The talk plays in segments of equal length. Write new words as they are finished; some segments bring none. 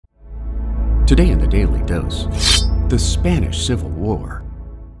Today in the Daily Dose, the Spanish Civil War.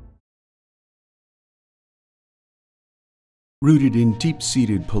 Rooted in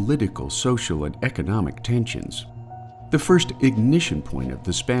deep-seated political, social, and economic tensions, the first ignition point of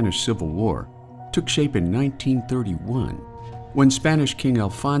the Spanish Civil War took shape in 1931, when Spanish King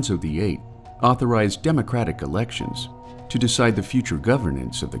Alfonso XIII authorized democratic elections to decide the future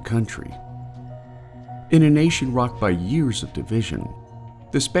governance of the country. In a nation rocked by years of division,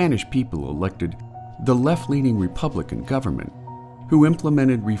 the Spanish people elected the left-leaning Republican government, who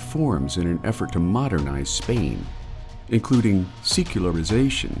implemented reforms in an effort to modernize Spain, including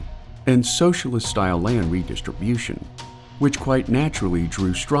secularization and socialist-style land redistribution, which quite naturally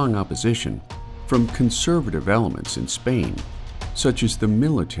drew strong opposition from conservative elements in Spain, such as the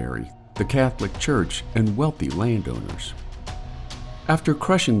military, the Catholic Church, and wealthy landowners. After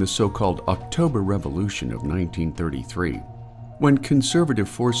crushing the so-called October Revolution of 1933, when conservative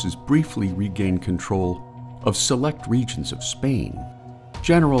forces briefly regained control of select regions of Spain,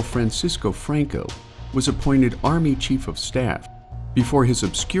 General Francisco Franco was appointed Army Chief of Staff before his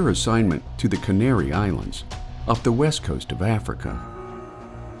obscure assignment to the Canary Islands off the west coast of Africa.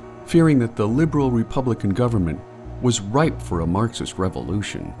 Fearing that the liberal Republican government was ripe for a Marxist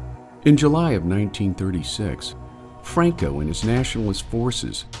revolution, in July of 1936, Franco and his nationalist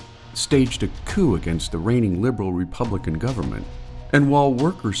forces staged a coup against the reigning liberal Republican government, and while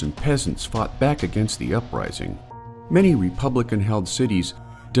workers and peasants fought back against the uprising, many Republican-held cities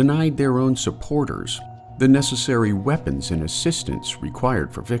denied their own supporters the necessary weapons and assistance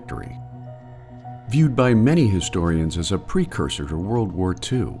required for victory. Viewed by many historians as a precursor to World War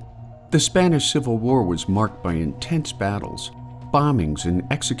II, the Spanish Civil War was marked by intense battles, bombings, and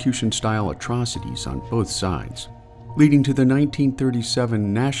execution-style atrocities on both sides, leading to the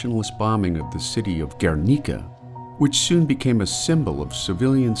 1937 nationalist bombing of the city of Guernica, which soon became a symbol of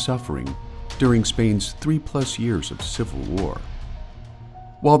civilian suffering during Spain's 3+ years of civil war.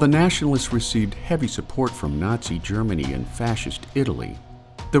 While the nationalists received heavy support from Nazi Germany and fascist Italy,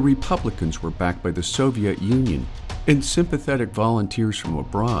 the Republicans were backed by the Soviet Union and sympathetic volunteers from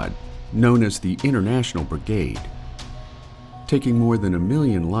abroad, known as the International Brigade. Taking more than 1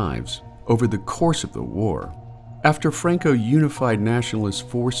 million lives over the course of the war, after Franco unified nationalist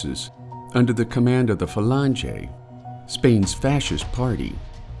forces under the command of the Falange, Spain's fascist party,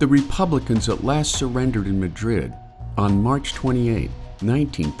 the Republicans at last surrendered in Madrid on March 28,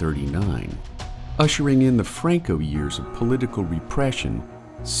 1939, ushering in the Franco years of political repression,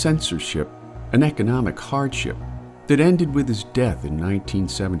 censorship, and economic hardship that ended with his death in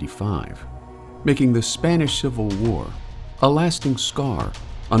 1975, making the Spanish Civil War a lasting scar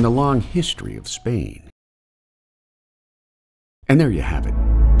on the long history of Spain. And there you have it,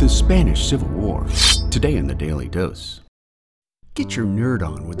 the Spanish Civil War, today in the Daily Dose. Get your nerd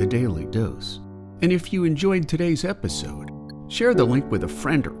on with the Daily Dose. And if you enjoyed today's episode, share the link with a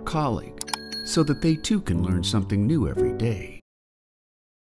friend or colleague so that they too can learn something new every day.